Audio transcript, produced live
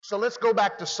So let's go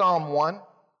back to Psalm 1,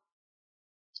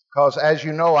 because as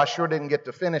you know, I sure didn't get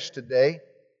to finish today,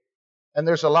 and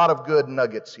there's a lot of good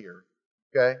nuggets here,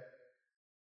 okay?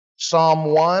 Psalm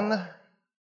 1,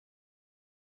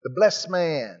 the blessed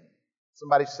man.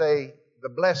 Somebody say, the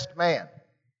blessed man.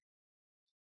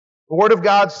 The Word of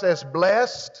God says,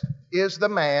 blessed is the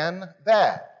man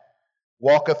that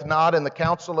walketh not in the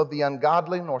counsel of the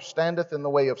ungodly, nor standeth in the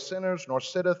way of sinners, nor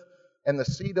sitteth in the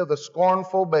seat of the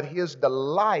scornful, but his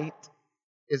delight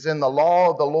is in the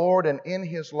law of the Lord, and in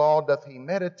his law doth he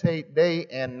meditate day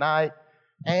and night,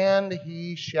 and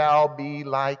he shall be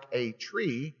like a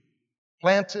tree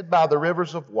planted by the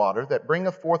rivers of water, that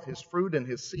bringeth forth his fruit in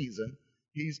his season.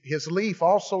 His leaf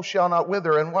also shall not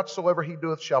wither, and whatsoever he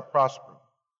doeth shall prosper.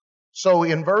 So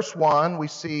in verse 1, we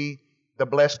see the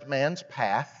blessed man's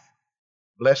path.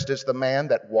 Blessed is the man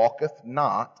that walketh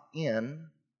not in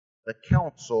the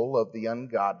counsel of the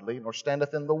ungodly, nor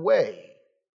standeth in the way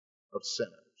of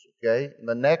sinners. Okay? In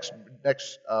the next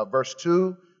verse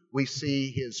 2, we see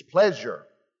his pleasure.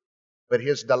 But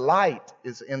his delight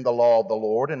is in the law of the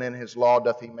Lord, and in his law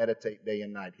doth he meditate day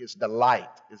and night. His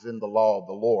delight is in the law of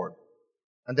the Lord.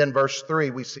 And then verse 3,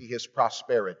 we see his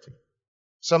prosperity.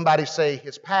 Somebody say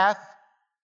his path,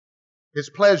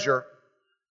 his pleasure,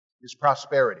 his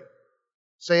prosperity.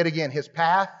 Say it again, his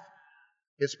path,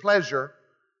 his pleasure,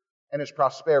 and his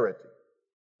prosperity.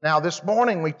 Now this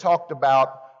morning we talked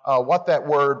about what that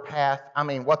word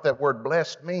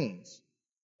blessed means.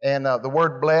 And the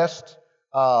word blessed,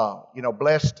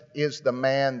 blessed is the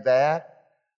man that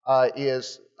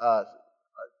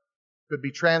could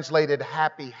be translated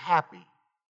happy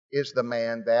is the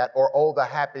man that, or oh, the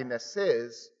happiness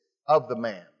is of the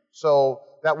man. So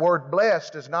that word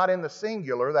blessed is not in the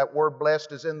singular, that word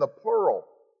blessed is in the plural.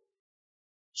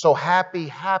 So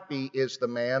happy is the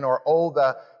man, or oh,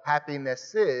 the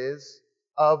happiness is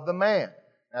of the man.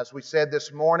 As we said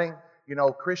this morning,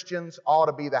 Christians ought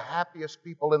to be the happiest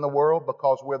people in the world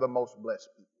because we're the most blessed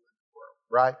people in the world,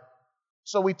 right?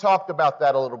 So we talked about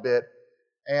that a little bit,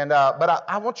 but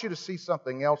I want you to see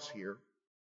something else here.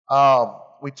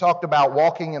 We talked about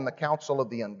walking in the counsel of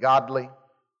the ungodly,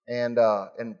 and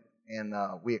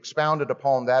we expounded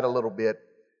upon that a little bit.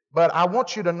 But I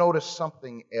want you to notice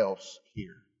something else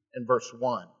here in verse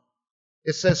 1.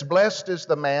 It says, blessed is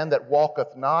the man that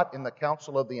walketh not in the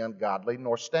counsel of the ungodly,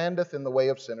 nor standeth in the way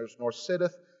of sinners, nor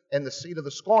sitteth in the seat of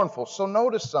the scornful. So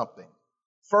notice something.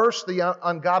 First, the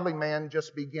ungodly man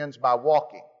just begins by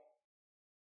walking.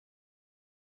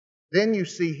 Then you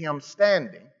see him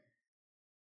standing.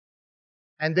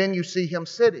 And then you see him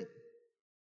sitting.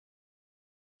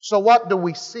 So what do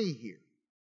we see here?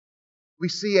 We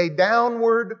see a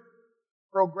downward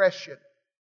progression.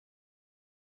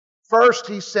 First,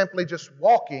 he's simply just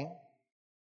walking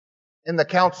in the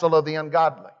counsel of the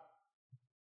ungodly.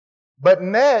 But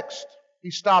next, he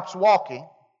stops walking,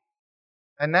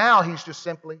 and now he's just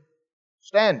simply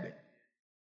standing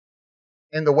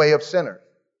in the way of sinners.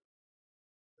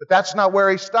 But that's not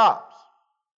where he stops.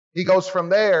 He goes from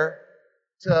there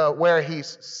to where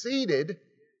he's seated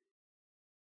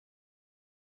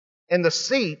in the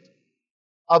seat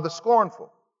of the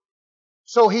scornful.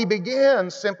 So he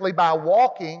begins simply by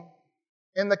walking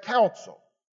in the counsel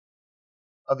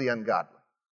of the ungodly,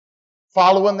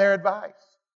 following their advice,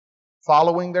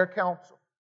 following their counsel.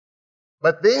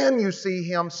 But then you see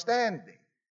him standing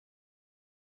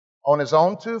on his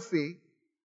own 2 feet,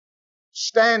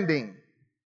 standing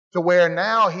to where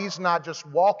now he's not just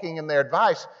walking in their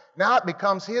advice, now it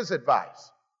becomes his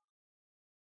advice.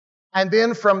 And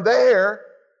then from there,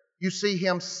 you see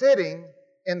him sitting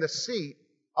in the seat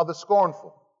of the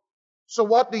scornful. So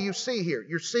what do you see here?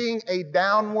 You're seeing a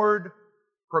downward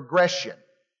progression,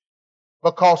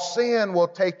 because sin will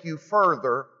take you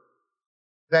further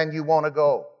than you want to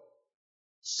go.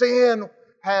 Sin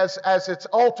has as its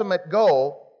ultimate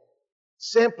goal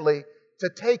simply to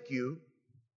take you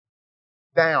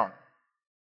down.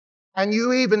 And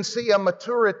you even see a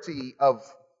maturity of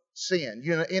sin.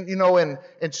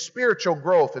 In spiritual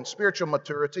growth and spiritual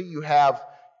maturity, you have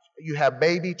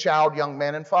baby, child, young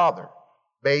man, and father.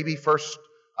 Baby, 1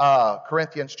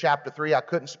 Corinthians chapter 3, I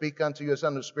couldn't speak unto you as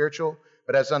unto spiritual,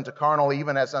 but as unto carnal,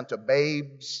 even as unto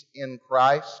babes in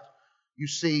Christ. You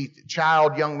see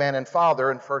child, young man, and father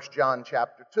in 1 John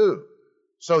chapter 2.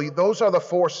 So those are the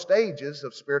 4 stages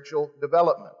of spiritual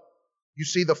development. You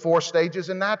see the 4 stages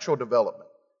in natural development.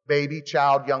 Baby,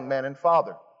 child, young man, and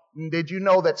father. And did you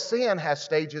know that sin has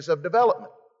stages of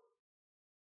development?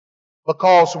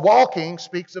 Because walking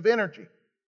speaks of energy.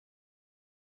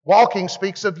 Walking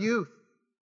speaks of youth.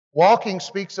 Walking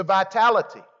speaks of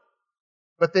vitality.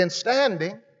 But then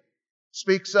standing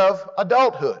speaks of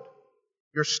adulthood.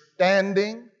 You're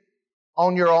standing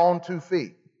on your own 2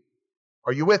 feet.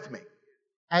 Are you with me?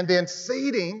 And then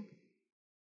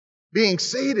being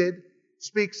seated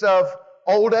speaks of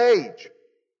old age,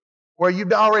 where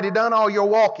you've already done all your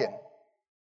walking.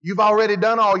 You've already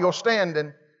done all your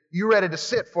standing. You're ready to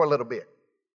sit for a little bit.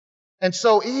 And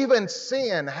so even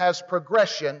sin has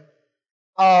progression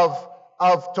of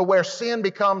to where sin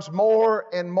becomes more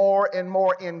and more and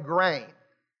more ingrained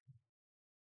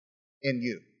in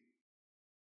you.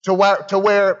 To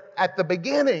where at the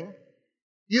beginning,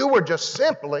 you were just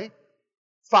simply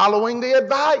following the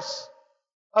advice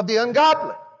of the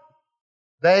ungodly.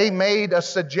 They made a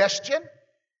suggestion.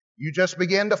 You just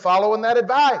began to follow in that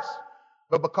advice.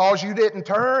 But because you didn't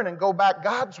turn and go back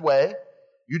God's way,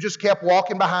 you just kept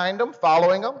walking behind them,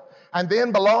 following them. And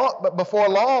then before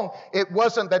long, it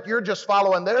wasn't that you're just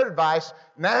following their advice.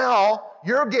 Now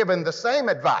you're giving the same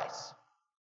advice.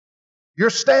 You're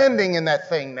standing in that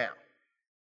thing now.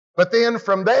 But then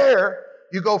from there,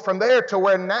 you go from there to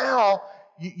where now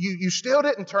you still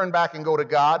didn't turn back and go to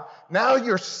God. Now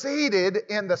you're seated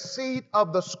in the seat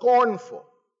of the scornful.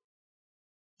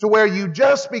 To where you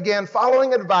just began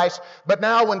following advice, but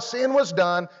now when sin was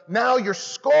done, now you're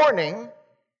scorning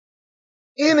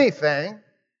anything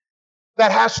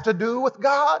that has to do with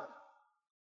God.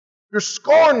 You're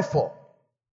scornful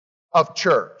of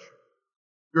church.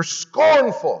 You're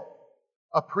scornful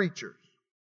of preachers.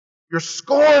 You're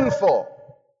scornful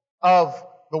of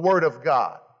the Word of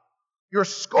God. You're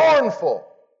scornful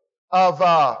of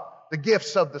the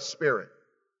gifts of the Spirit.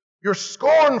 You're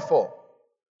scornful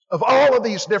of all of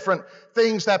these different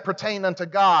things that pertain unto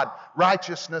God,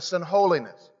 righteousness and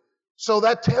holiness. So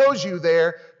that tells you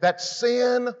there that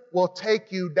sin will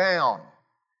take you down.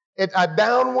 It's a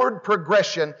downward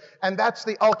progression, and that's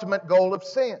the ultimate goal of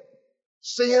sin.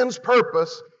 Sin's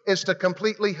purpose is to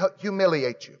completely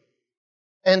humiliate you.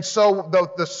 And so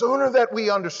the sooner that we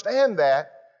understand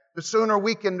that, the sooner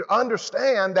we can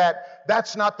understand that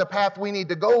that's not the path we need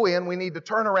to go in. We need to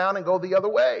turn around and go the other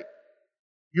way.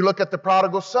 You look at the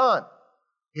prodigal son.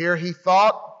 Here he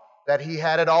thought that he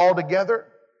had it all together.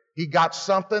 He got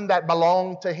something that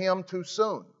belonged to him too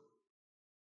soon.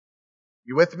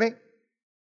 You with me?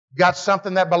 Got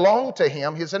something that belonged to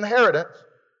him, his inheritance,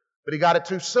 but he got it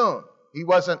too soon. He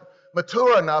wasn't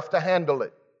mature enough to handle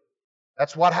it.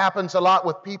 That's what happens a lot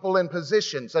with people in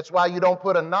positions. That's why you don't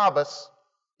put a novice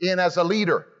in as a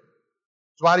leader.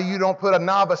 That's why you don't put a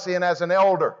novice in as an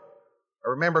elder.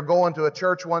 I remember going to a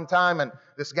church one time, and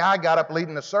this guy got up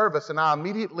leading the service, and I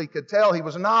immediately could tell he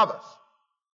was a novice.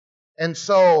 And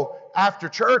so after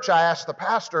church, I asked the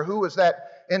pastor, who was that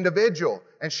individual?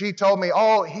 And she told me,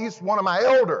 oh, he's one of my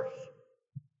elders.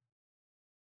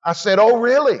 I said, oh,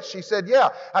 really? She said, yeah.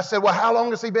 I said, well, how long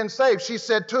has he been saved? She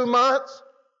said, 2 months.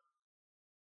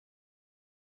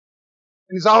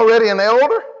 And he's already an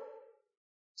elder?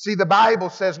 See, the Bible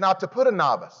says not to put a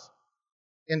novice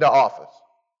into office.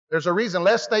 There's a reason,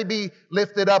 lest they be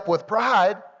lifted up with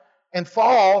pride and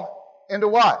fall into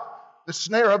what? The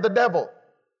snare of the devil.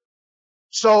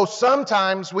 So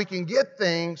sometimes we can get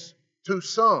things too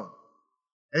soon.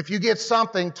 If you get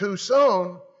something too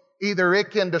soon, either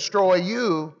it can destroy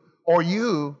you or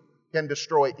you can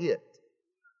destroy it.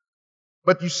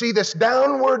 But you see this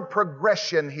downward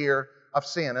progression here of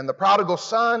sin. And the prodigal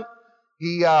son,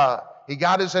 he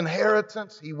got his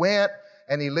inheritance. He went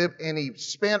and he lived and he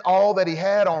spent all that he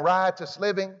had on riotous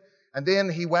living. And then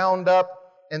he wound up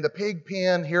in the pig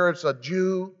pen. Here's a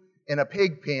Jew in a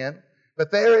pig pen. But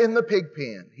there in the pig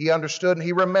pen, he understood and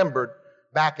he remembered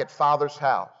back at Father's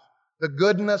house. The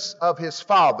goodness of his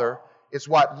father is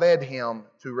what led him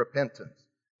to repentance.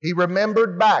 He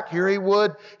remembered back. Here he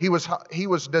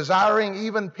was desiring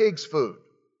even pig's food,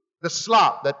 the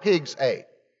slop that pigs ate.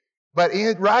 But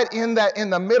right in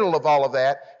the middle of all of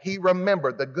that, he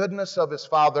remembered the goodness of his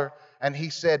father, and he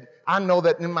said, I know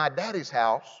that in my daddy's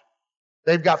house,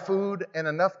 they've got food and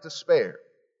enough to spare.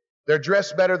 They're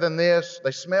dressed better than this.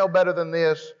 They smell better than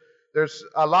this. There's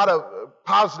a lot of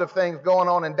positive things going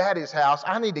on in daddy's house.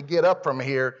 I need to get up from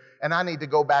here, and I need to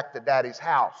go back to daddy's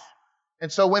house.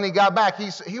 And so when he got back,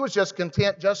 he was just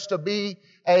content just to be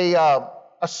a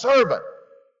servant.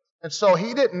 And so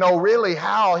he didn't know really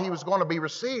how he was going to be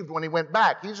received when he went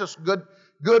back. He's just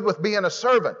good with being a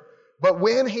servant. But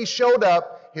when he showed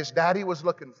up, his daddy was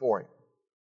looking for him.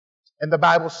 And the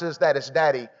Bible says that his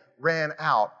daddy ran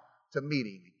out to meet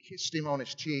him. He kissed him on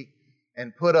his cheek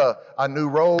and put a new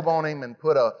robe on him and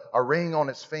put a ring on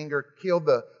his finger, killed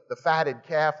the fatted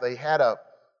calf. They had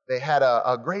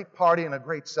a great party and a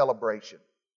great celebration.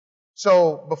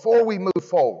 So before we move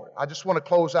forward, I just want to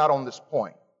close out on this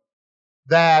point.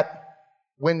 That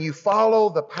when you follow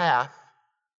the path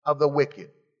of the wicked.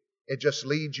 It just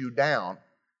leads you down.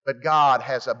 But God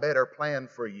has a better plan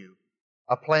for you,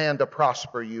 a plan to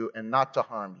prosper you and not to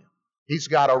harm you. He's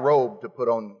got a robe to put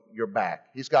on your back.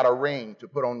 He's got a ring to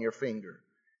put on your finger.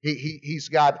 He's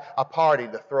got a party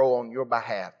to throw on your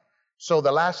behalf. So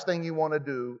the last thing you want to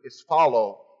do is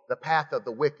follow the path of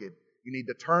the wicked. You need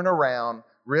to turn around,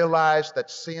 realize that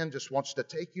sin just wants to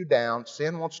take you down.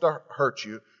 Sin wants to hurt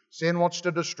you. Sin wants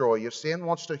to destroy you. Sin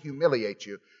wants to humiliate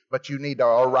you. But you need to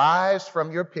arise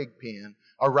from your pig pen,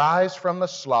 arise from the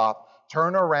slop,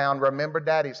 turn around, remember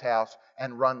Daddy's house,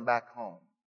 and run back home.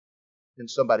 Can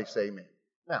somebody say amen?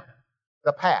 Now,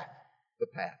 the path. The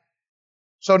path.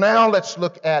 So now let's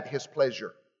look at his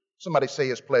pleasure. Somebody say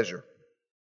his pleasure.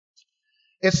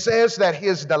 It says that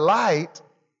his delight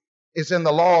is in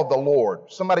the law of the Lord.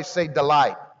 Somebody say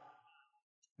delight.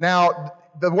 Now,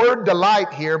 the word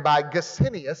delight here by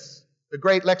Gesenius, the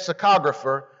great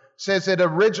lexicographer, says it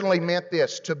originally meant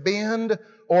this: to bend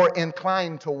or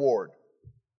incline toward.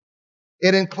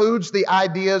 It includes the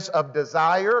ideas of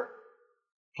desire,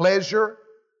 pleasure,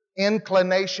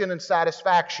 inclination, and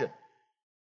satisfaction.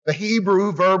 The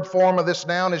Hebrew verb form of this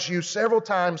noun is used several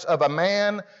times of a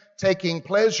man taking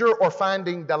pleasure or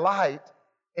finding delight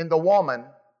in the woman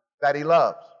that he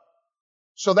loves.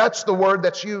 So that's the word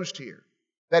that's used here,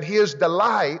 that his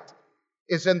delight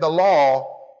is in the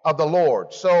law of the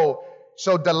Lord. So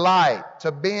delight,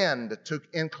 to bend, to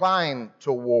incline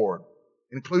toward,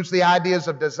 includes the ideas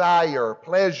of desire,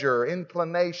 pleasure,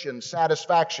 inclination,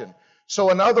 satisfaction. So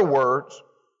in other words,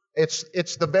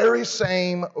 it's the very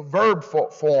same verb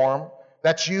form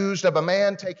that's used of a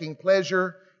man taking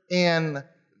pleasure in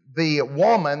the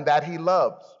woman that he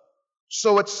loves.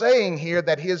 So it's saying here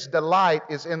that his delight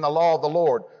is in the law of the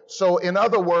Lord. So in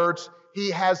other words,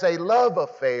 he has a love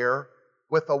affair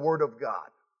with the Word of God.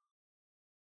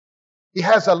 He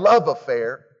has a love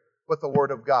affair with the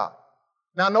Word of God.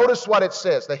 Now notice what it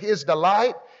says, that his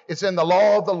delight is in the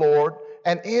law of the Lord,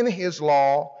 and in his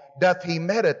law doth he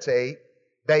meditate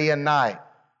day and night.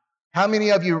 How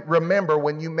many of you remember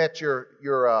when you met your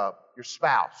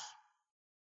spouse?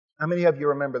 How many of you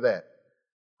remember that?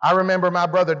 I remember my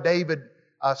brother David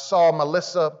saw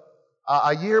Melissa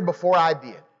a year before I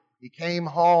did. He came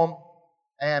home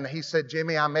and he said,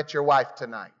 "Jimmy, I met your wife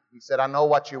tonight." He said, "I know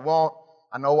what you want.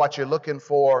 I know what you're looking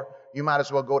for. You might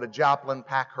as well go to Joplin,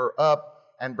 pack her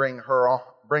up, and bring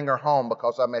her home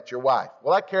because I met your wife."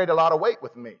 Well, that carried a lot of weight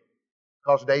with me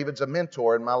because David's a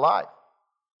mentor in my life.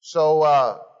 So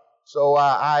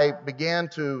I began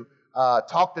to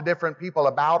talk to different people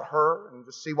about her and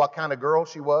to see what kind of girl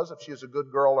she was, if she was a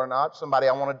good girl or not, somebody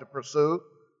I wanted to pursue.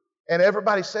 And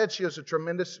everybody said she was a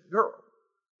tremendous girl.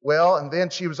 Well, and then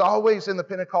she was always in the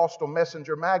Pentecostal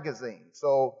Messenger magazine.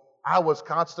 So I was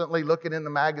constantly looking in the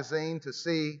magazine to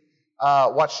see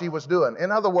what she was doing.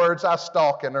 In other words, I was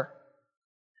stalking her.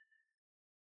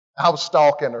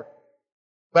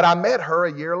 But I met her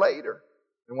a year later.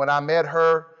 And when I met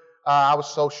her, I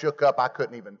was so shook up I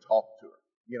couldn't even talk to her.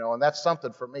 You know, and that's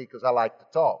something for me because I like to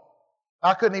talk.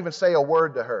 I couldn't even say a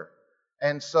word to her.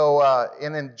 And so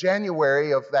in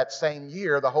January of that same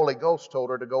year, the Holy Ghost told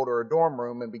her to go to her dorm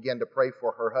room and begin to pray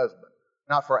for her husband.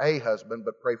 Not for a husband,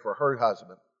 but pray for her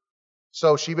husband.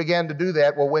 So she began to do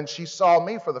that. Well, when she saw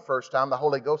me for the first time, the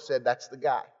Holy Ghost said, "That's the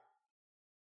guy."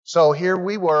 So here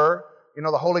we were. You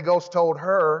know, the Holy Ghost told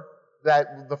her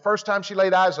that the first time she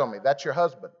laid eyes on me, "That's your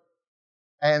husband."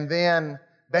 And then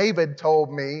David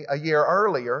told me a year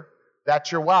earlier,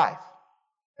 "That's your wife."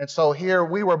 And so here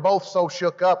we were both so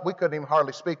shook up, we couldn't even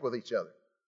hardly speak with each other.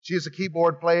 She was a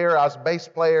keyboard player, I was a bass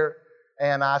player,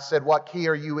 and I said, "What key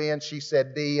are you in?" She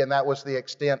said D, and that was the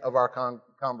extent of our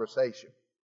conversation.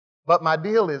 But my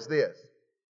deal is this: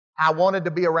 I wanted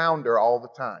to be around her all the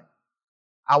time.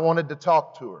 I wanted to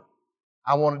talk to her.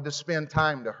 I wanted to spend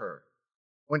time to her.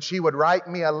 When she would write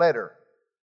me a letter,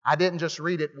 I didn't just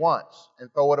read it once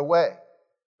and throw it away,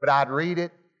 but I'd read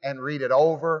it and read it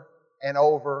over and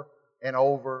over and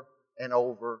over and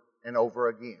over and over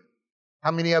again. How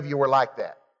many of you were like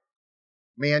that?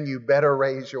 Men, you better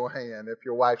raise your hand if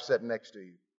your wife's sitting next to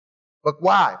you. But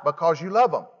why? Because you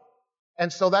love them.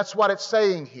 And so that's what it's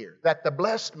saying here, that the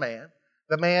blessed man,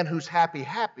 the man who's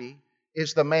happy,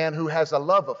 is the man who has a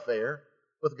love affair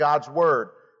with God's Word.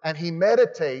 And he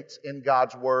meditates in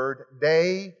God's Word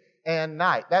day and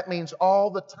night. That means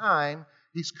all the time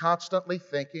he's constantly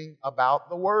thinking about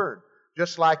the Word.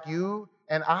 Just like you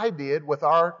and I did with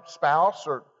our spouse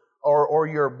or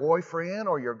your boyfriend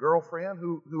or your girlfriend,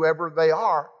 whoever they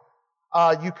are.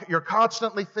 You're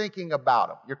constantly thinking about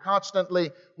them. You're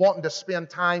constantly wanting to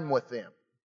spend time with them.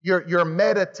 You're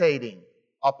meditating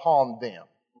upon them.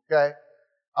 Okay?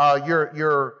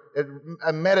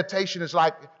 Meditation is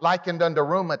likened unto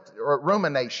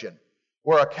rumination,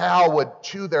 where a cow would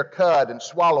chew their cud and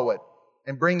swallow it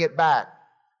and bring it back.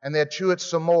 And they'd chew it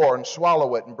some more and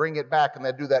swallow it and bring it back. And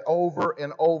they'd do that over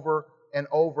and over and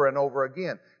over and over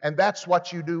again. And that's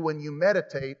what you do when you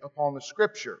meditate upon the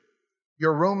Scripture.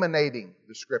 You're ruminating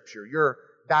the Scripture. You're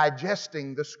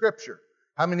digesting the Scripture.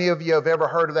 How many of you have ever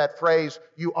heard of that phrase,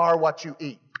 you are what you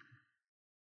eat?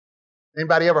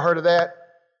 Anybody ever heard of that?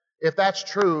 If that's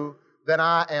true, then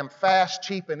I am fast,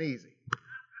 cheap, and easy.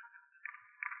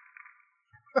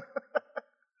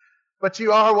 But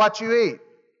you are what you eat.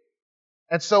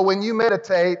 And so when you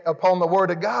meditate upon the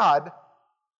Word of God,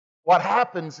 what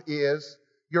happens is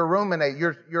you're ruminating,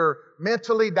 you're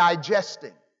mentally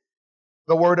digesting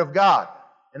the Word of God.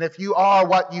 And if you are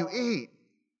what you eat,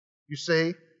 you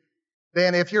see,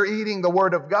 then if you're eating the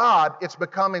Word of God, it's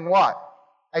becoming what?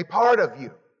 A part of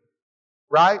you.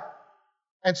 Right?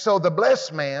 And so the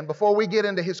blessed man, before we get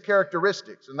into his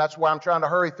characteristics, and that's why I'm trying to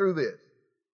hurry through this,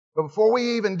 but before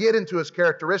we even get into his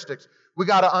characteristics, we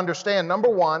got to understand, number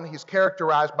one, he's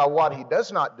characterized by what he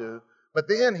does not do, but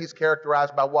then he's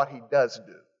characterized by what he does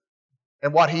do.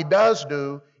 And what he does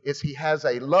do is he has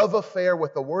a love affair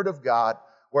with the Word of God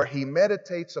where he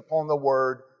meditates upon the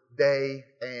Word day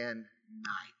and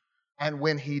night. And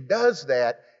when he does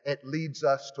that, it leads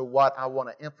us to what I want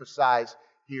to emphasize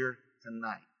here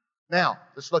tonight. Now,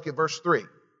 let's look at verse 3.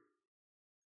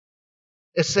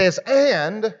 It says,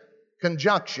 and,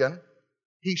 conjunction,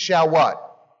 he shall what?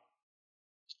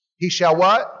 He shall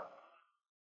what?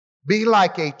 Be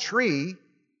like a tree.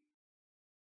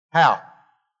 How?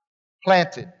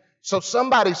 Planted. So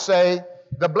somebody say,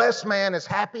 the blessed man is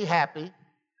happy, happy,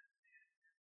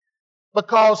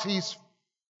 because he's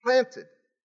planted.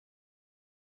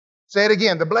 Say it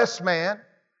again. The blessed man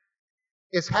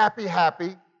is happy,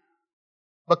 happy,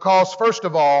 because, first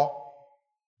of all,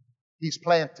 he's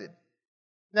planted.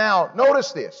 Now,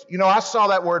 notice this. You know, I saw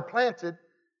that word planted,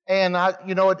 and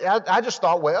I just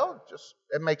thought, well,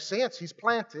 it makes sense. He's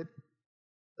planted.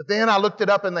 But then I looked it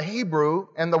up in the Hebrew,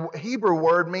 and the Hebrew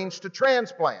word means to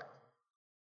transplant.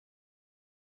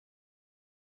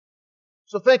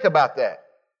 So think about that.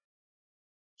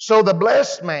 So the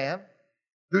blessed man,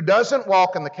 who doesn't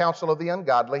walk in the counsel of the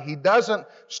ungodly, he doesn't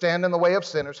stand in the way of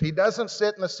sinners, he doesn't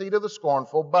sit in the seat of the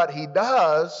scornful, but he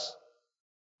does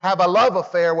have a love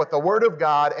affair with the Word of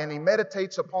God, and he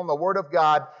meditates upon the Word of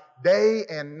God day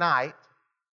and night.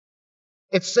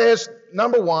 It says,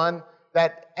 number one,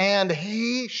 that and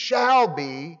he shall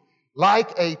be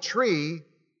like a tree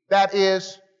that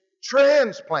is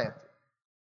transplanted.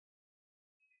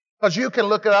 Because you can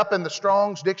look it up in the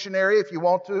Strong's Dictionary if you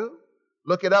want to.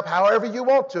 Look it up however you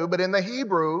want to, but in the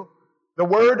Hebrew, the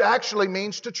word actually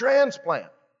means to transplant.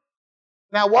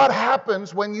 Now, what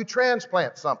happens when you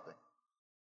transplant something?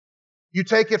 You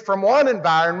take it from one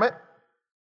environment,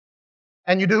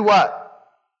 and you do what?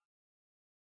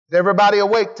 Is everybody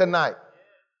awake tonight?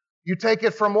 You take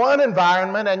it from one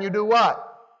environment, and you do what?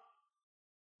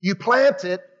 You plant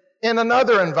it in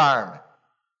another environment.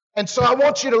 And so I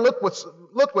want you to look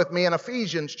with me in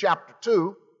Ephesians chapter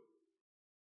 2.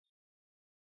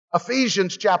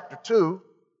 Ephesians chapter 2,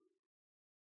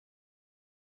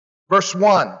 verse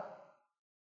 1.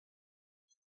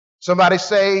 Somebody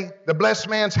say, the blessed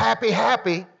man's happy,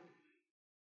 happy,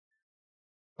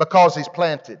 because he's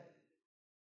planted.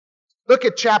 Look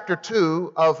at chapter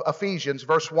 2 of Ephesians,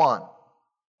 verse 1.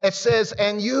 It says,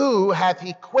 and you hath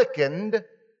he quickened,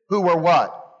 who were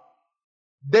what?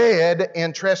 Dead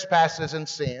in trespasses and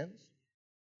sins,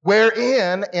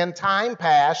 wherein in time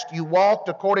past you walked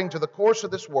according to the course of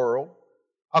this world,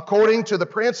 according to the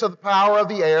prince of the power of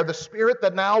the air, the spirit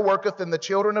that now worketh in the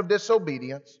children of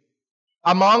disobedience,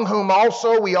 among whom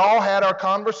also we all had our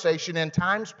conversation in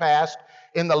times past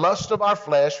in the lust of our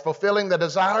flesh, fulfilling the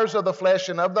desires of the flesh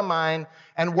and of the mind,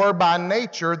 and were by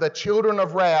nature the children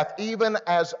of wrath, even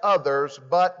as others,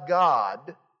 but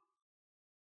God,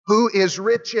 who is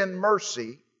rich in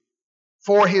mercy,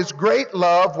 for his great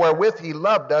love wherewith he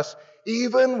loved us,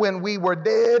 even when we were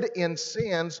dead in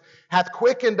sins, hath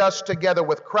quickened us together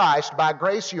with Christ. By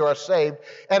grace you are saved,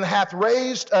 and hath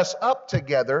raised us up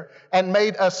together, and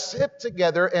made us sit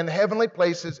together in heavenly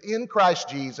places in Christ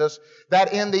Jesus,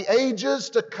 that in the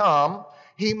ages to come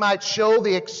he might show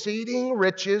the exceeding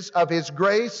riches of his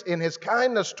grace in his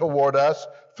kindness toward us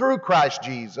through Christ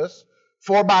Jesus.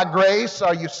 For by grace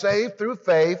are you saved through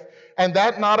faith, and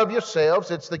that not of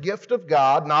yourselves, it's the gift of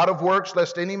God, not of works,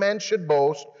 lest any man should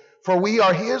boast. For we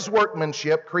are his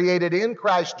workmanship, created in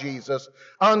Christ Jesus,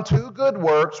 unto good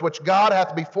works, which God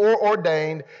hath before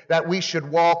ordained that we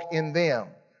should walk in them.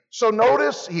 So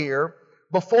notice here,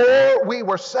 Before we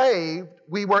were saved,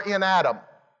 we were in Adam.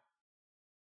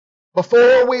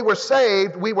 Before we were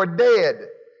saved, we were dead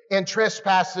in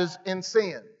trespasses and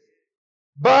sins.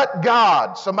 But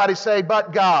God, somebody say,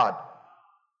 but God,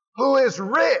 who is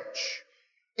rich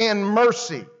in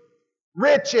mercy,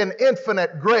 rich in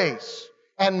infinite grace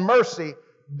and mercy,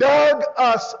 dug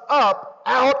us up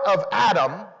out of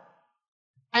Adam,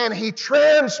 and He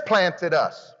transplanted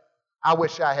us. I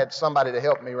wish I had somebody to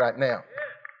help me right now.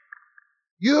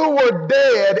 You were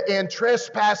dead in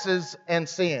trespasses and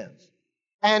sins,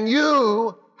 and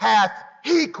you hath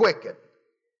He quickened.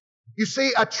 You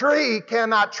see, a tree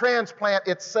cannot transplant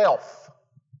itself.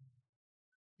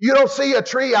 You don't see a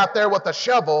tree out there with a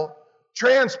shovel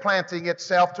transplanting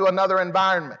itself to another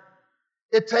environment.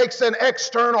 It takes an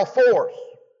external force.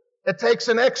 It takes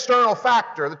an external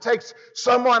factor. It takes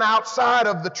someone outside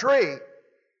of the tree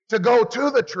to go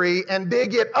to the tree and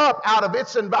dig it up out of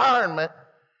its environment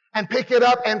and pick it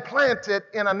up and plant it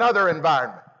in another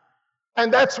environment.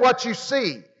 And that's what you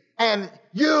see. And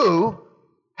you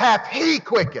hath He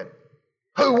quickened,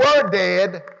 who were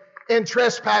dead in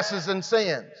trespasses and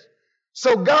sins.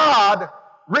 So God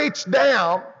reached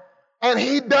down and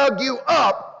He dug you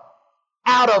up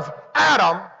out of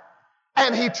Adam,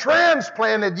 and He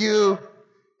transplanted you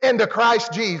into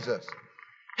Christ Jesus.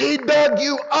 He dug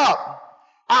you up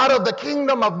out of the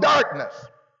kingdom of darkness,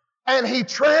 and He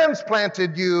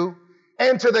transplanted you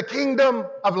into the kingdom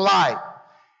of light.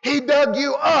 He dug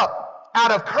you up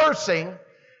out of cursing,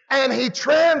 and He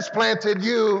transplanted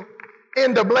you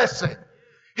into blessing.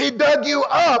 He dug you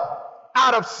up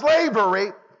out of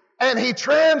slavery, and He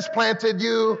transplanted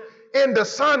you into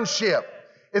sonship.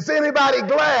 Is anybody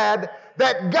glad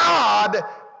that God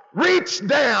reached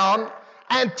down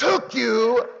and took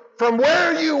you from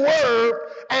where you were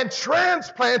and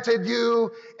transplanted you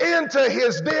into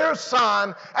His dear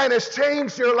Son and has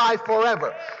changed your life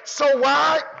forever? So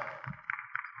why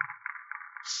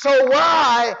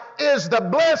is the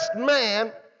blessed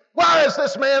man, why is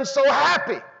this man so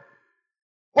happy?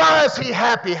 Why is he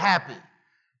happy?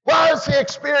 Why is he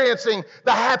experiencing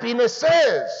the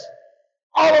happinesses?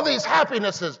 All of these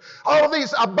happinesses, all of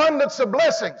these abundance of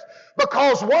blessings.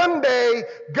 Because one day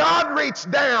God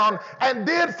reached down and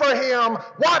did for him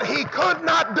what he could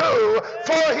not do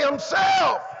for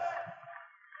himself.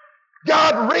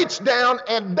 God reached down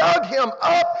and dug him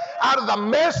up out of the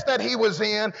mess that he was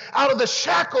in, out of the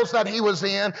shackles that he was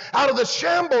in, out of the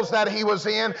shambles that he was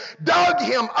in, dug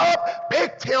him up,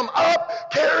 picked him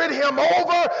up, carried him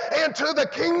over into the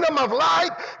kingdom of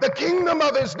light, the kingdom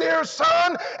of His dear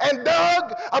Son, and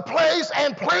dug a place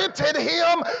and planted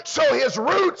him so his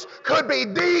roots could be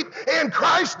deep in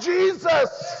Christ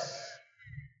Jesus.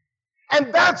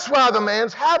 And that's why the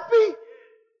man's happy.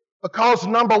 Because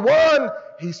number one,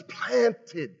 he's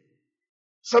planted.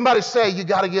 Somebody say, you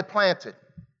got to get planted.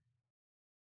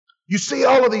 You see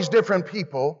all of these different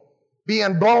people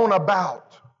being blown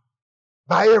about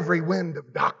by every wind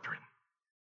of doctrine.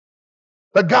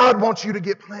 But God wants you to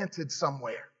get planted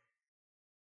somewhere.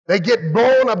 They get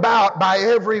blown about by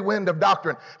every wind of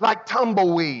doctrine, like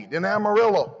tumbleweed in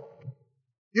Amarillo.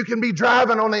 You can be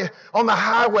driving on the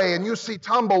highway and you see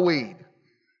tumbleweed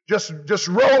just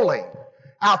rolling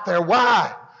out there.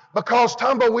 Why? Because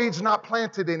tumbleweed's not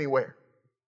planted anywhere.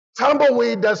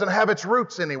 Tumbleweed doesn't have its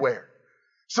roots anywhere.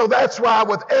 So that's why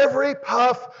with every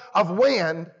puff of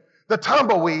wind, the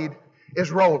tumbleweed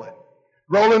is rolling.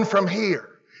 Rolling from here,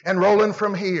 and rolling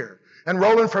from here, and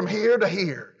rolling from here to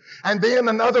here. And then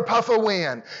another puff of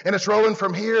wind, and it's rolling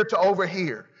from here to over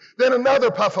here. Then another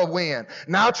puff of wind.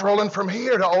 Now it's rolling from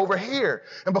here to over here.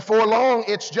 And before long,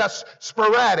 it's just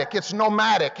sporadic. It's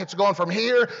nomadic. It's going from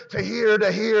here to here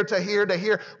to here to here to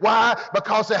here. Why?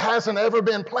 Because it hasn't ever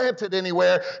been planted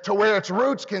anywhere to where its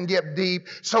roots can get deep.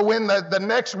 So when the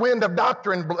next wind of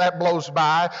doctrine that blows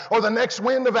by, or the next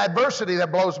wind of adversity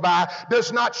that blows by,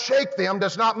 does not shake them,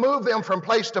 does not move them from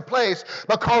place to place,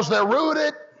 because they're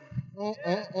rooted.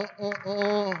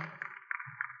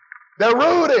 They're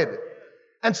rooted.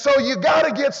 And so you got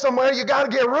to get somewhere. You got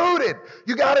to get rooted.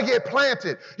 You got to get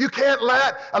planted. You can't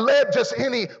let just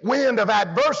any wind of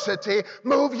adversity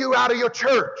move you out of your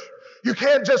church. You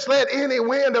can't just let any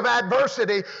wind of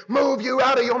adversity move you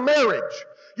out of your marriage.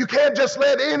 You can't just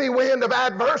let any wind of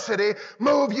adversity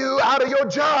move you out of your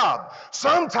job.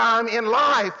 Sometime in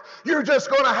life, you're just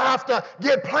going to have to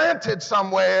get planted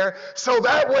somewhere, so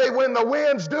that way when the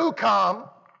winds do come,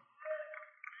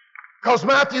 because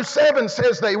Matthew 7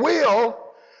 says they will,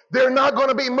 they're not going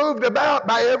to be moved about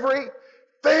by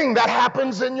everything that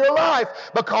happens in your life,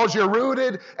 because you're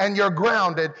rooted and you're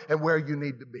grounded and where you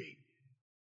need to be.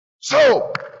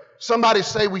 So, somebody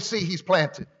say, we see he's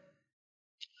planted.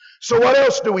 So what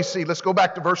else do we see? Let's go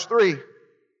back to verse 3.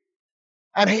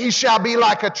 And he shall be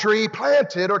like a tree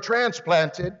planted or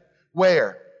transplanted.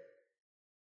 Where?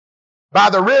 By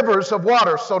the rivers of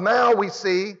water. So now we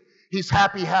see he's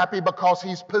happy because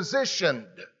he's positioned.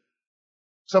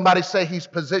 Somebody say he's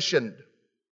positioned.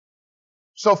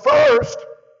 So first,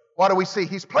 what do we see?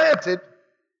 He's planted.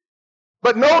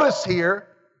 But notice here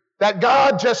that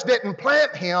God just didn't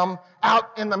plant him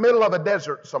out in the middle of a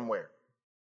desert somewhere.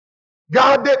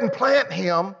 God didn't plant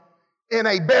him in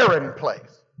a barren place.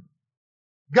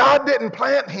 God didn't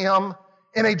plant him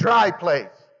in a dry place.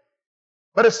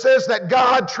 But it says that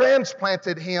God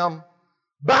transplanted him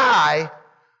by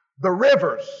the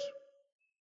rivers.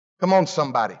 Come on,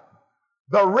 somebody.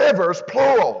 The rivers,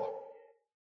 plural,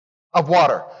 of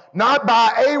water. Not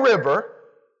by a river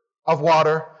of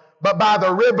water, but by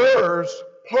the rivers,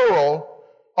 plural,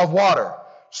 of water.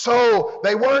 So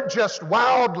they weren't just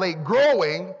wildly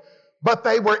growing, but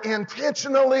they were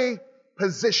intentionally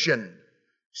positioned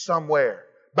somewhere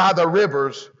by the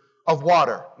rivers of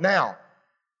water. Now,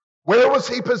 where was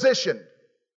he positioned?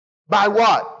 By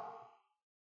what?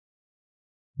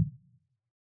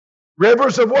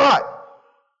 Rivers of what?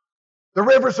 The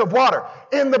rivers of water.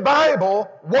 In the Bible,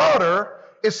 water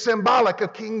is symbolic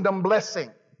of kingdom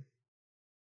blessing.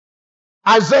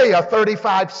 Isaiah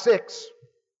 35:6,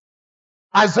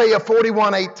 Isaiah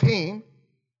 41:18,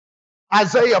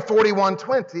 Isaiah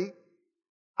 41:20,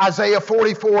 Isaiah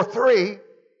 44:3,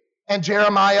 and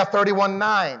Jeremiah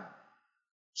 31:9.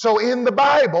 So in the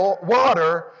Bible,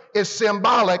 water is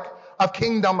symbolic of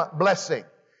kingdom blessing.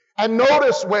 And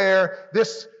notice where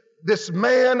this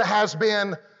man has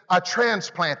been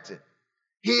transplanted.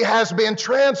 He has been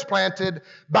transplanted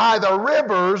by the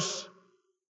rivers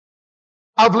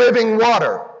of living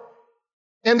water.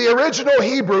 In the original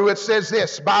Hebrew, it says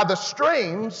this, by the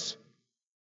streams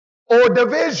or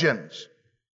divisions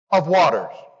of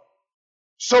waters.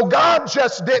 So God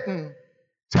just didn't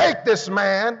take this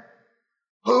man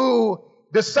who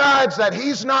decides that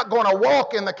he's not going to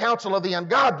walk in the counsel of the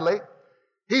ungodly.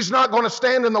 He's not going to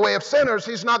stand in the way of sinners.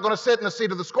 He's not going to sit in the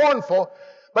seat of the scornful.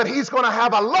 But he's going to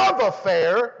have a love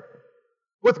affair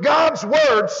with God's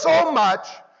word so much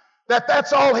that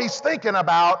that's all he's thinking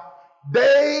about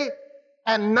day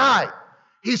and night.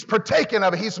 He's partaking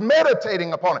of it. He's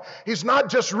meditating upon it. He's not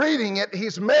just reading it,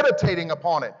 he's meditating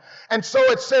upon it. And so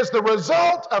it says the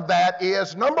result of that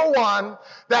is, number one,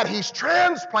 that he's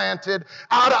transplanted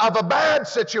out of a bad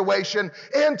situation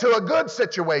into a good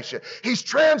situation. He's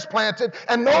transplanted,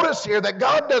 and notice here that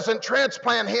God doesn't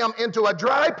transplant him into a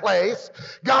dry place.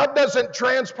 God doesn't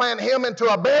transplant him into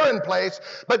a barren place,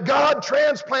 but God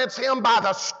transplants him by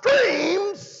the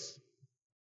streams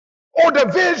or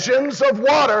divisions of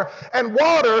water, and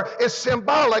water is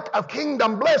symbolic of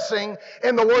kingdom blessing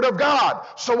in the Word of God.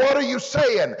 So what are you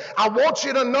saying? I want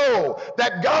you to know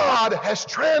that God has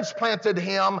transplanted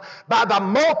him by the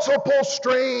multiple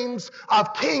streams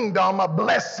of kingdom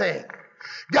blessing.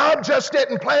 God just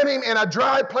didn't plant him in a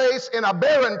dry place, in a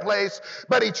barren place,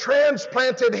 but he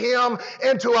transplanted him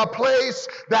into a place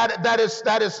that is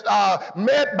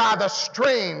met by the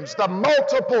streams, the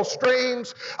multiple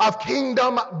streams of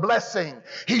kingdom blessing.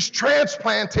 He's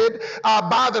transplanted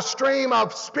by the stream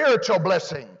of spiritual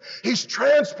blessing. He's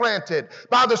transplanted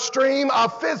by the stream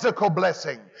of physical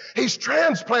blessing. He's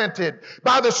transplanted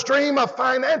by the stream of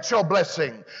financial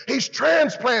blessing. He's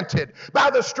transplanted by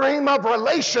the stream of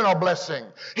relational blessing.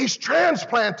 He's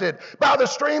transplanted by the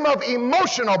stream of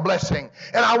emotional blessing.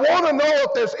 And I want to know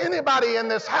if there's anybody in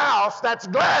this house that's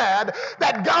glad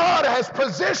that God has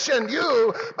positioned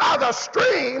you by the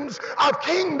streams of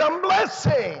kingdom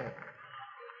blessing.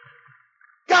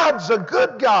 God's a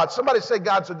good God. Somebody say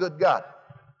God's a good God.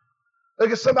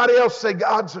 Look at somebody else, say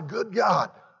God's a good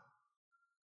God.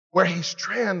 Where he's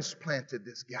transplanted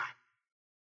this guy,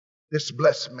 this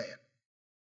blessed man,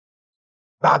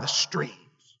 by the streams,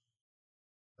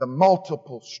 the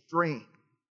multiple streams.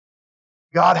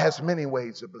 God has many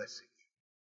ways of blessing.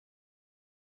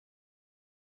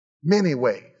 Many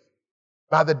ways.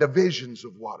 By the divisions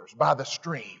of waters, by the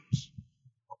streams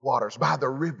of waters, by the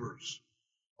rivers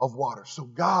of water. So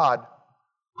God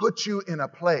put you in a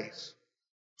place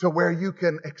to where you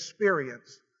can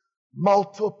experience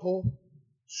multiple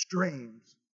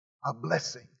streams of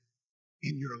blessing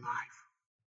in your life.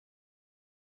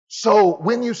 So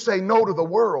when you say no to the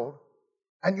world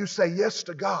and you say yes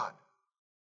to God,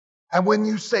 and when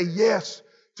you say yes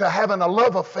to having a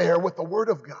love affair with the Word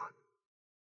of God,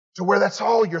 to where that's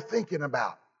all you're thinking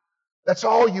about, that's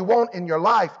all you want in your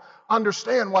life,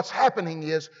 understand what's happening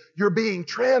is you're being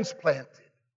transplanted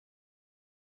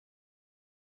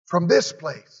from this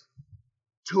place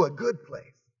to a good place.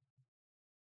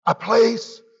 A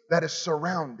place that is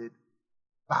surrounded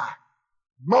by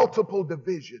multiple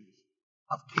divisions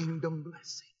of kingdom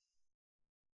blessing.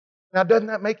 Now, doesn't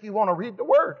that make you want to read the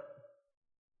Word?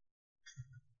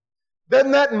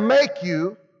 Doesn't that make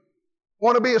you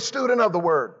want to be a student of the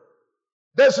Word?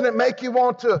 Doesn't it make you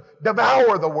want to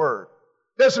devour the Word?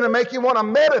 Doesn't it make you want to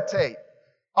meditate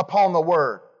upon the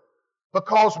Word?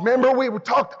 Because remember, we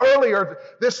talked earlier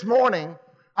this morning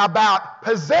about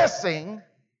possessing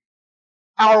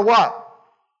our what?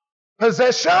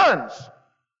 Possessions.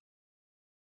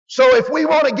 So if we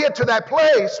want to get to that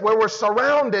place where we're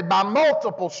surrounded by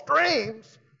multiple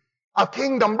streams of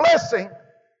kingdom blessing,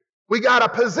 we got to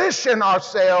position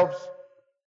ourselves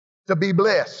to be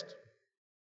blessed.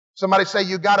 Somebody say,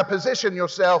 you got to position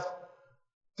yourself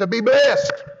to be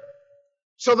blessed.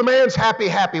 So the man's happy.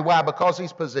 Why? Because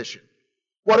he's positioned.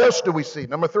 What else do we see?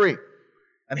 Number 3.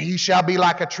 And he shall be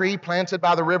like a tree planted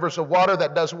by the rivers of water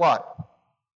that does what?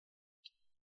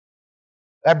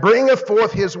 That bringeth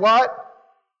forth his what?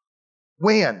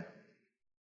 When?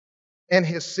 In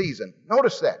his season.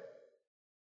 Notice that.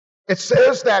 It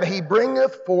says that he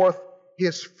bringeth forth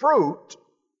his fruit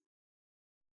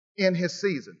in his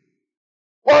season.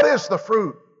 What is the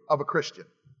fruit of a Christian?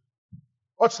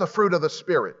 What's the fruit of the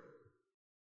Spirit?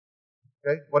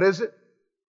 Okay, what is it?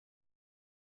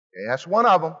 Okay, that's one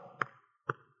of them.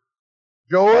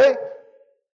 Joy,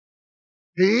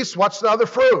 peace. What's the other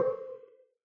fruit?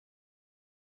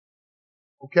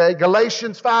 Okay,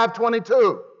 Galatians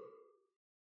 5:22.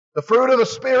 The fruit of the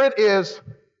Spirit is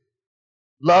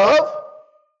love,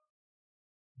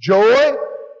 joy,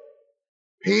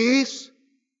 peace,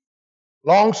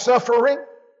 long-suffering,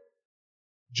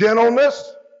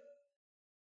 gentleness,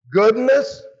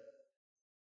 goodness,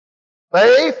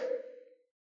 faith,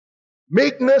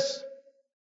 meekness,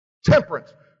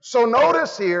 temperance. So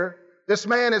notice here, this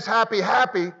man is happy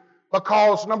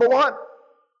because, number 1,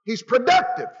 he's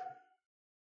productive.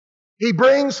 He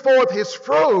brings forth his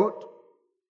fruit.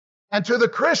 And to the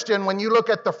Christian, when you look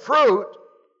at the fruit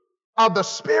of the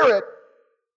Spirit,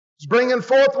 he's bringing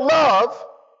forth love.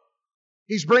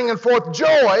 He's bringing forth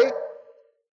joy.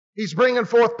 He's bringing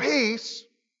forth peace.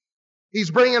 He's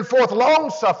bringing forth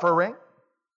long-suffering.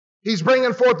 He's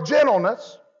bringing forth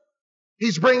gentleness.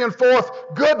 He's bringing forth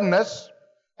goodness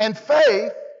and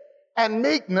faith and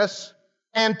meekness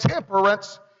and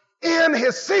temperance in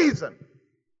his season.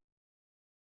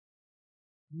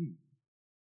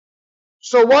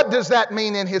 So what does that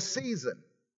mean in his season?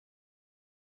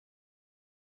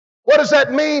 What does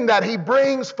that mean that he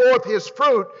brings forth his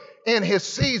fruit in his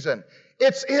season?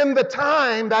 It's in the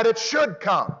time that it should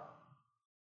come.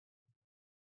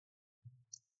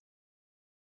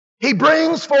 He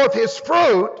brings forth his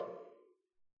fruit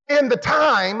in the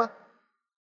time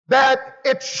that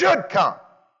it should come.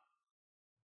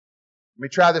 Let me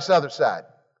try this other side.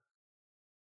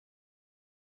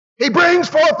 He brings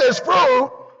forth his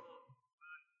fruit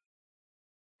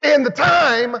in the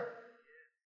time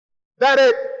that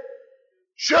it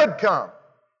should come.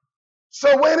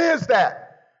 So when is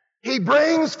that? He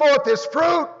brings forth his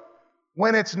fruit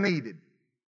when it's needed.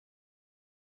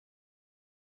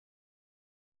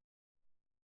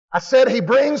 I said he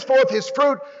brings forth his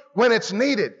fruit when it's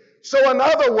needed. So in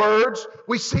other words,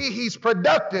 we see he's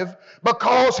productive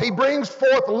because he brings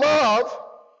forth love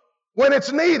when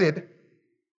it's needed.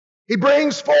 He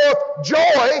brings forth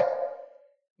joy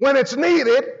when it's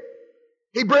needed.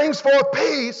 He brings forth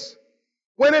peace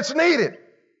when it's needed.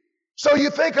 So you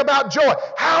think about joy.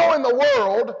 How in the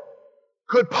world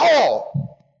could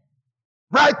Paul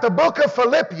write the book of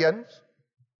Philippians,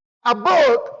 a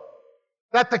book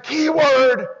that the key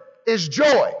word is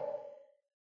joy?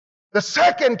 The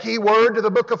second key word to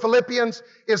the book of Philippians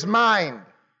is mind.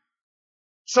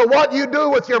 So what you do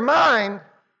with your mind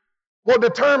will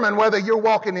determine whether you're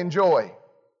walking in joy.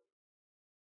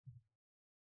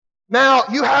 Now,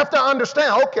 you have to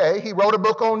understand, okay, he wrote a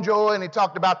book on joy and he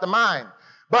talked about the mind.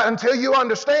 But until you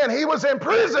understand, he was in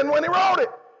prison when he wrote it.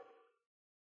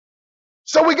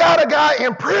 So we got a guy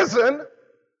in prison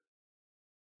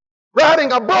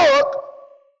writing a book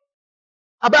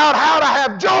about how to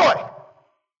have joy.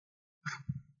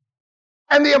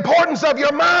 And the importance of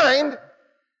your mind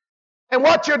and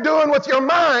what you're doing with your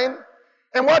mind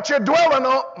and what you're dwelling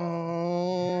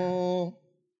on,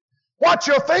 what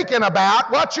you're thinking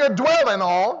about, what you're dwelling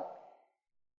on,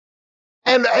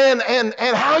 and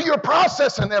how you're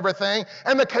processing everything,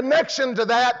 and the connection to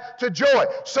that to joy.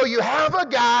 So you have a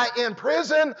guy in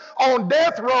prison on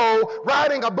death row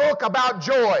writing a book about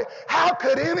joy. How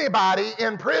could anybody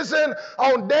in prison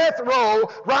on death row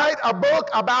write a book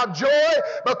about joy?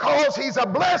 Because he's a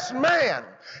blessed man.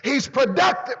 He's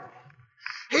productive.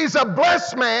 He's a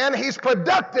blessed man. He's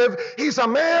productive. He's a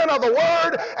man of the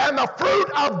word. And the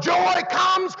fruit of joy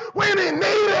comes when he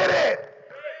needed it.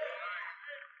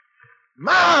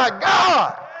 My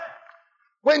God.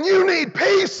 When you need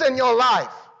peace in your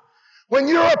life, when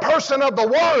you're a person of the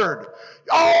word,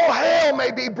 all hell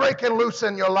may be breaking loose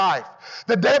in your life.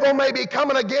 The devil may be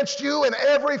coming against you in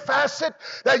every facet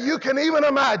that you can even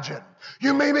imagine.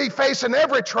 You may be facing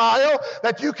every trial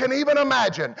that you can even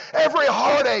imagine, every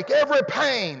heartache, every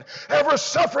pain, every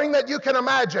suffering that you can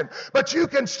imagine. But you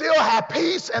can still have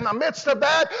peace in the midst of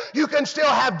that. You can still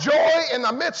have joy in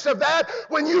the midst of that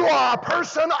when you are a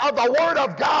person of the Word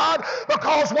of God,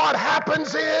 because what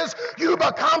happens is you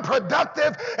become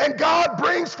productive and God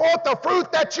brings forth the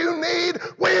fruit that you need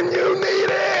when you need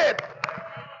it.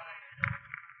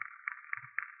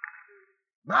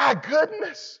 My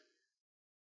goodness.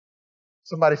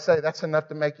 Somebody say, that's enough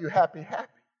to make you happy.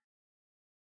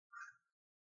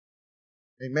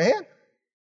 Amen?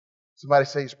 Somebody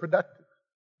say he's productive.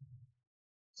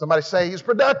 Somebody say he's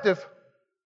productive.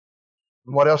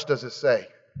 And what else does it say?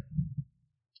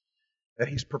 That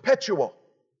he's perpetual.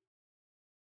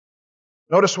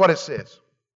 Notice what it says.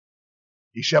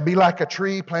 He shall be like a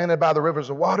tree planted by the rivers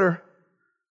of water,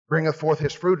 bringeth forth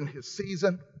his fruit in his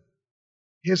season.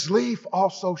 His leaf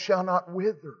also shall not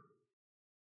wither.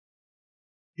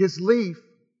 His leaf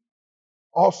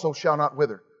also shall not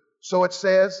wither. So it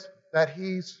says that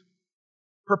he's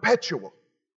perpetual.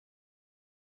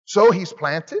 So he's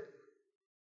planted,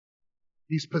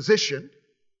 he's positioned,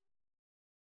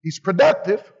 he's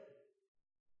productive,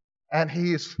 and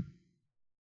he's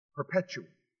perpetual.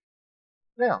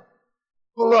 Now,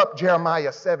 pull up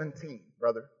Jeremiah 17,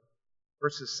 brother,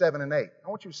 verses 7 and 8. I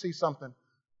want you to see something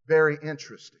very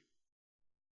interesting.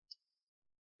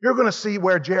 You're going to see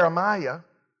where Jeremiah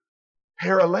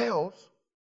parallels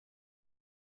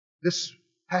this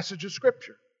passage of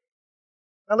Scripture.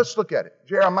 Now let's look at it.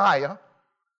 Jeremiah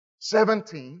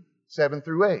 17, 7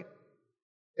 through 8.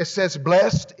 It says,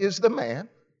 blessed is the man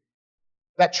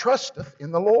that trusteth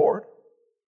in the Lord,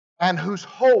 and whose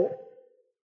hope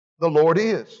the Lord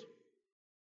is.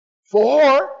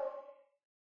 For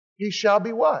he shall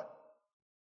be what?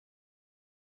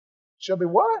 Shall be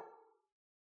what?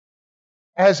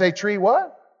 As a tree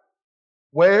what?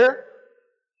 Where?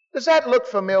 Does that look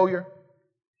familiar?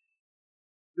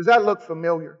 Does that look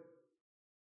familiar?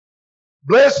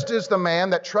 Blessed is the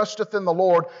man that trusteth in the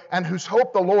Lord, and whose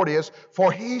hope the Lord is,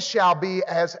 for he shall be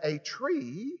as a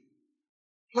tree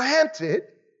planted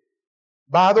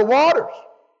by the waters,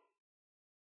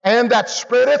 and that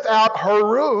spreadeth out her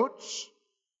roots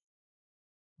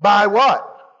by what?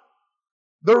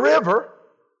 The river,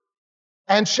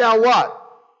 and shall what?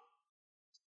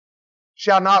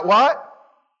 Shall not what?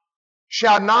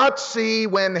 Shall not see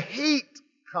when heat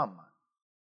cometh.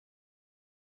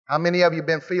 How many of you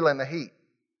been feeling the heat?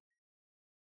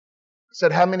 I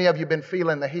said, how many of you been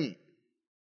feeling the heat?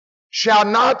 Shall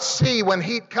not see when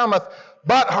heat cometh,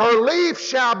 but her leaf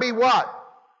shall be what?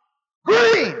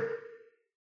 Green.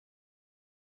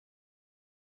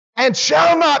 And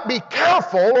shall not be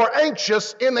careful or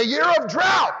anxious in the year of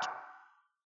drought,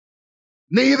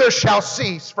 neither shall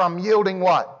cease from yielding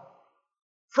what?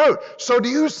 Fruit. So do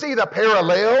you see the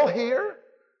parallel here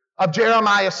of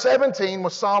Jeremiah 17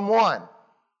 with Psalm 1?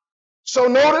 So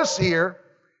notice here,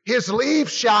 his leaf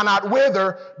shall not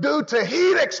wither due to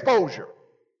heat exposure.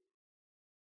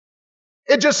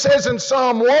 It just says in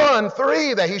Psalm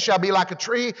 1:3 that he shall be like a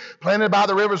tree planted by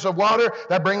the rivers of water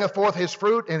that bringeth forth his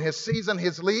fruit in his season,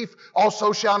 his leaf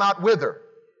also shall not wither.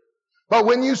 But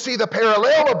when you see the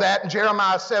parallel of that in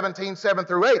Jeremiah 17, 7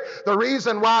 through 8, the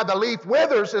reason why the leaf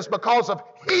withers is because of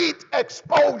heat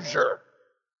exposure.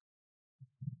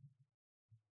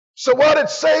 So what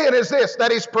it's saying is this,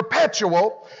 that he's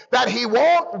perpetual, that he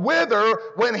won't wither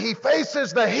when he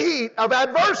faces the heat of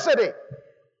adversity.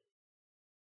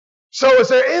 So is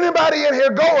there anybody in here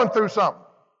going through something?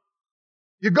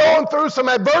 You're going through some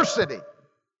adversity.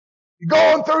 You're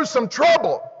going through some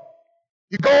trouble.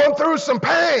 You're going through some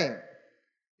pain.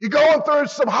 You're going through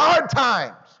some hard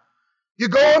times. You're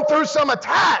going through some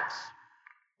attacks.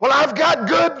 Well, I've got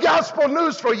good gospel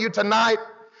news for you tonight,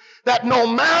 that no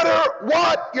matter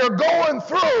what you're going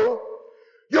through,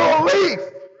 your leaf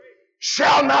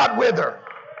shall not wither.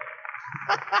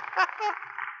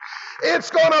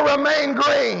 It's going to remain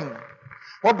green.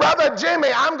 Well, Brother Jimmy,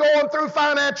 I'm going through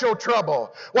financial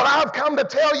trouble. Well, I've come to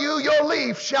tell you, your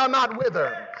leaf shall not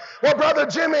wither. Well, Brother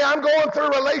Jimmy, I'm going through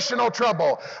relational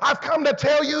trouble. I've come to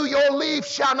tell you your leaf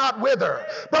shall not wither.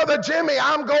 Brother Jimmy,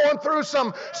 I'm going through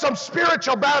some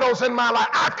spiritual battles in my life.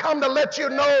 I've come to let you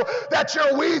know that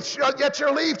your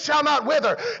leaf shall not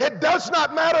wither. It does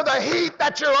not matter the heat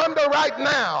that you're under right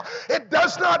now. It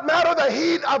does not matter the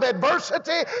heat of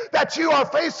adversity that you are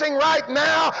facing right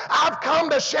now. I've come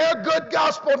to share good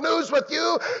gospel news with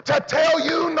you to tell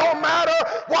you no matter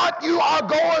what you are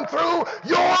going through,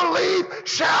 your leaf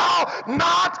shall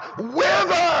not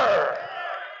wither.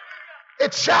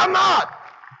 It shall not.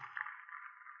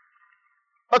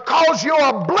 Because you're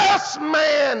a blessed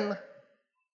man.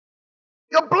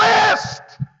 You're blessed.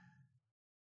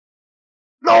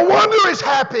 No wonder he's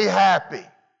happy.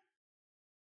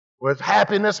 With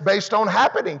happiness based on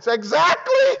happenings.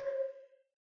 Exactly.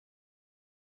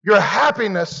 Your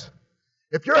happiness,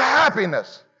 if your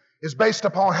happiness is based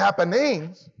upon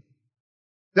happenings,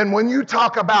 then when you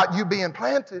talk about you being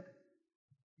planted,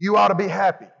 you ought to be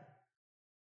happy.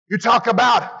 You talk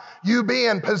about you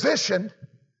being positioned,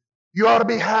 you ought to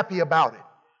be happy about it.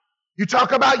 You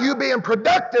talk about you being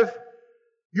productive,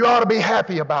 you ought to be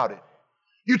happy about it.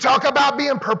 You talk about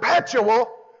being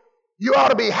perpetual, you ought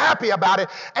to be happy about it.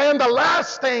 And the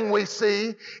last thing we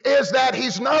see is that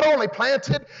he's not only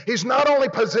planted, he's not only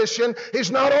positioned,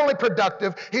 he's not only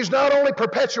productive, he's not only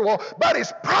perpetual, but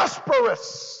he's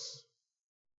prosperous.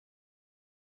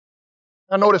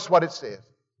 Now notice what it says,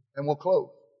 and we'll close.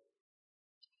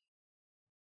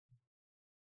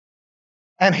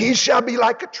 And he shall be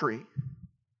like a tree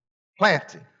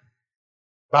planted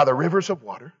by the rivers of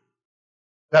water,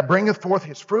 that bringeth forth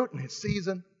his fruit in his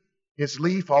season. His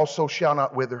leaf also shall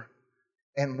not wither,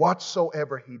 and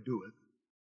whatsoever he doeth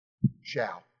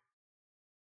shall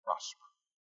prosper.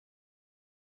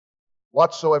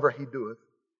 Whatsoever he doeth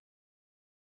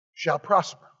shall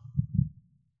prosper.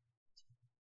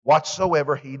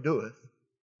 Whatsoever he doeth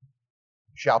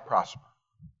shall prosper.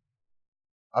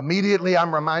 Immediately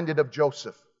I'm reminded of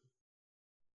Joseph.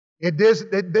 It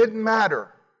didn't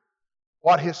matter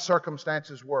what his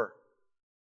circumstances were.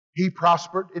 He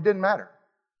prospered. It didn't matter.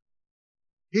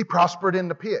 He prospered in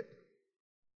the pit.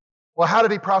 Well, how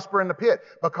did he prosper in the pit?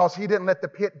 Because he didn't let the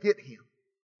pit get him.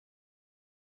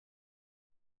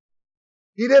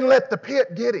 He didn't let the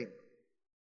pit get him.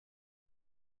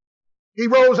 He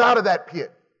rose out of that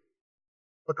pit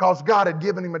because God had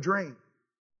given him a dream.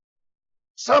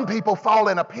 Some people fall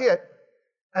in a pit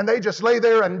and they just lay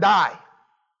there and die.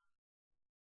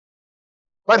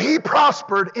 But he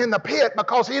prospered in the pit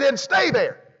because he didn't stay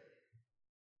there.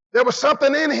 There was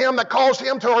something in him that caused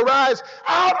him to arise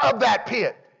out of that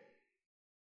pit.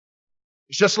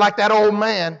 It's just like that old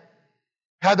man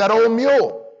had that old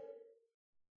mule.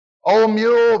 Old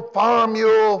mule, farm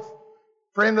mule,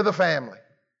 friend of the family.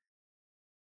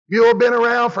 Mule had been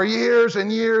around for years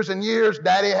and years and years.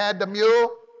 Daddy had the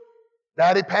mule.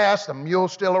 Daddy passed, the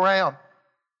mule's still around.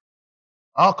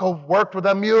 Uncle worked with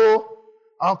a mule.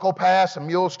 Uncle passed, the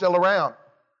mule's still around.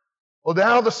 Well,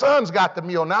 now the son's got the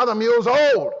mule. Now the mule's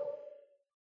old.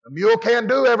 The mule can't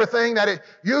do everything that it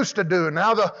used to do.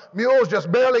 Now the mule's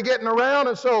just barely getting around.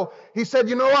 And so he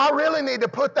said, I really need to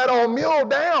put that old mule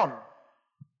down.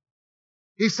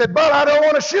 He said, but I don't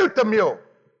want to shoot the mule.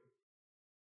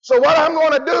 So what I'm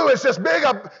going to do is just dig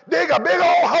a big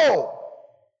old hole.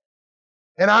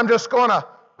 And I'm just going to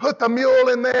put the mule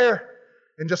in there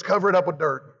and just cover it up with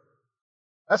dirt.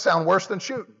 That sounds worse than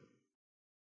shooting.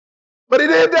 But he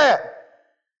did that.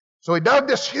 So he dug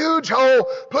this huge hole,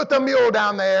 put the mule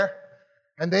down there,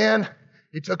 and then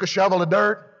he took a shovel of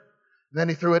dirt, and then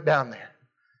he threw it down there.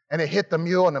 And it hit the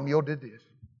mule, and the mule did this.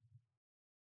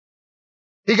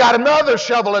 He got another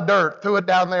shovel of dirt, threw it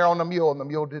down there on the mule, and the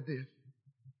mule did this.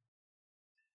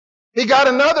 He got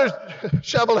another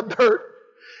shovel of dirt,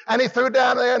 and he threw it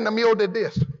down there, and the mule did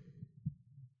this.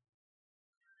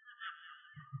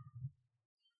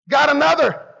 Got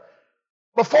another.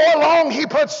 Before long, he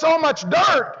put so much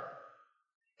dirt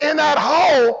in that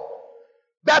hole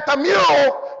that the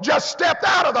mule just stepped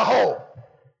out of the hole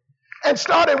and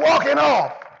started walking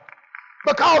off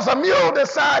because the mule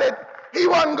decided he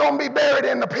wasn't going to be buried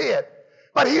in the pit,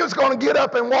 but he was going to get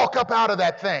up and walk up out of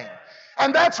that thing.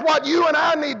 And that's what you and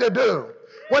I need to do.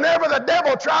 Whenever the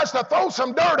devil tries to throw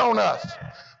some dirt on us,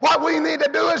 what we need to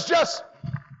do is just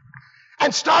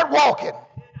and start walking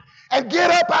and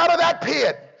get up out of that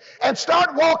pit and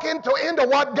start walking into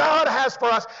what God has for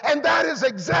us. And that is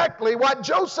exactly what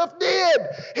Joseph did.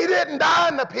 He didn't die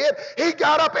in the pit. He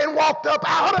got up and walked up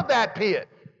out of that pit.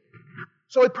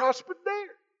 So he prospered there.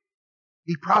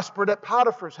 He prospered at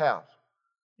Potiphar's house.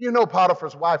 You know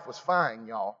Potiphar's wife was fine,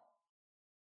 y'all.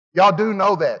 Y'all do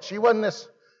know that. She wasn't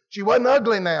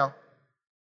ugly now.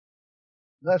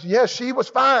 And I said, yes, she was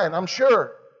fine, I'm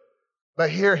sure. But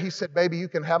here he said, baby, you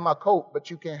can have my coat, but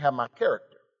you can't have my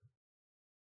character.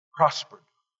 Prospered.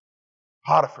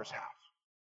 Potiphar's house.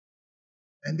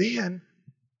 And then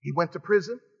he went to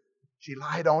prison. She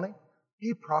lied on him.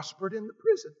 He prospered in the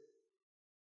prison.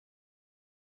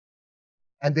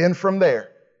 And then from there,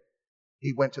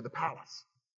 he went to the palace.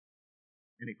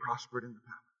 And he prospered in the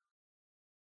palace.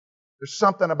 There's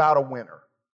something about a winner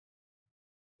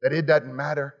that it doesn't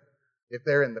matter if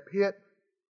they're in the pit,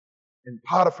 in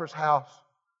Potiphar's house,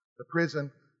 the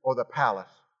prison, or the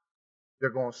palace.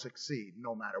 They're going to succeed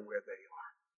no matter where they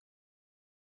are.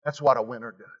 That's what a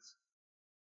winner does.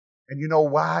 And you know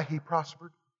why he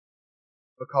prospered?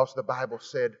 Because the Bible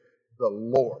said the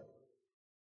Lord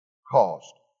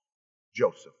caused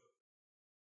Joseph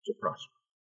to prosper.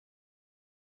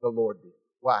 The Lord did.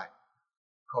 Why?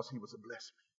 Because he was a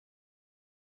blessed man.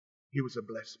 He was a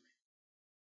blessed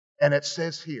man. And it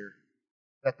says here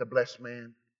that the blessed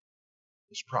man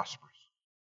is prosperous.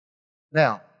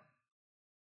 Now,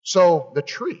 so the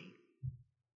tree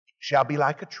shall be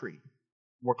like a tree.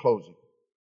 We're closing.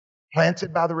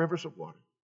 Planted by the rivers of water.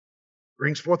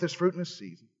 Brings forth his fruit in his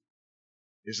season.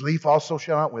 His leaf also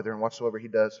shall not wither, and whatsoever he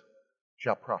does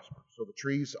shall prosper. So the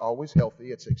tree's always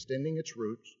healthy. It's extending its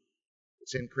roots.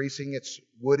 It's increasing its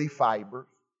woody fibers.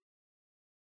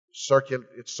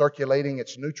 It's circulating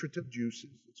its nutritive juices.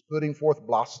 It's putting forth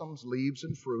blossoms, leaves,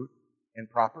 and fruit in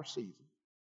proper season.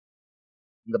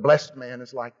 And the blessed man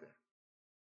is like that.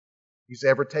 He's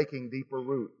ever taking deeper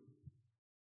root.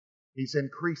 He's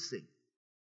increasing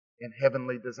in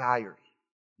heavenly desires.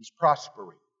 He's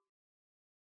prospering.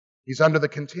 He's under the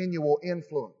continual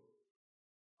influence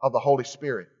of the Holy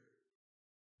Spirit,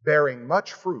 bearing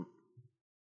much fruit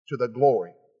to the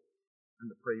glory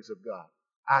and the praise of God.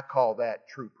 I call that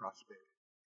true prosperity.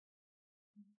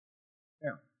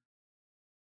 Now,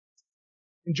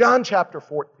 in John chapter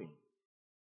 14,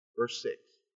 verse 6,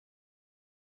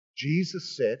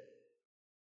 Jesus said,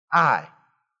 I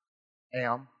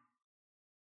am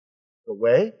the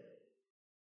way,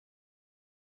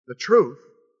 the truth,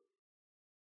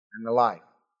 and the life.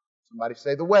 Somebody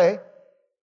say the way,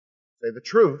 say the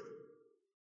truth,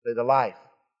 say the life.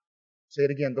 Say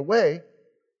it again, the way,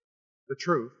 the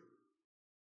truth,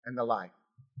 and the life.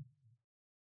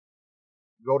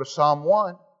 Go to Psalm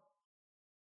 1.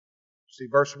 See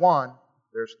verse 1,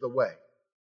 there's the way.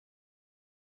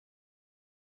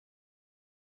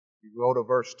 You go to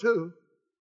verse 2,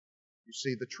 you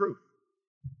see the truth.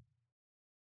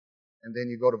 And then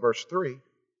you go to verse 3, you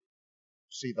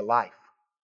see the life.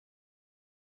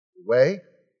 The way,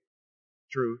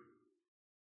 truth,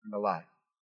 and the life.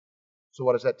 So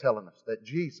what is that telling us? That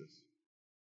Jesus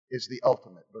is the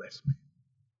ultimate blessed man.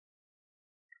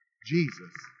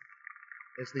 Jesus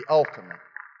is the ultimate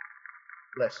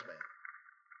blessed man.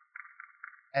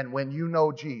 And when you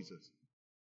know Jesus,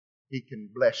 he can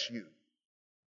bless you.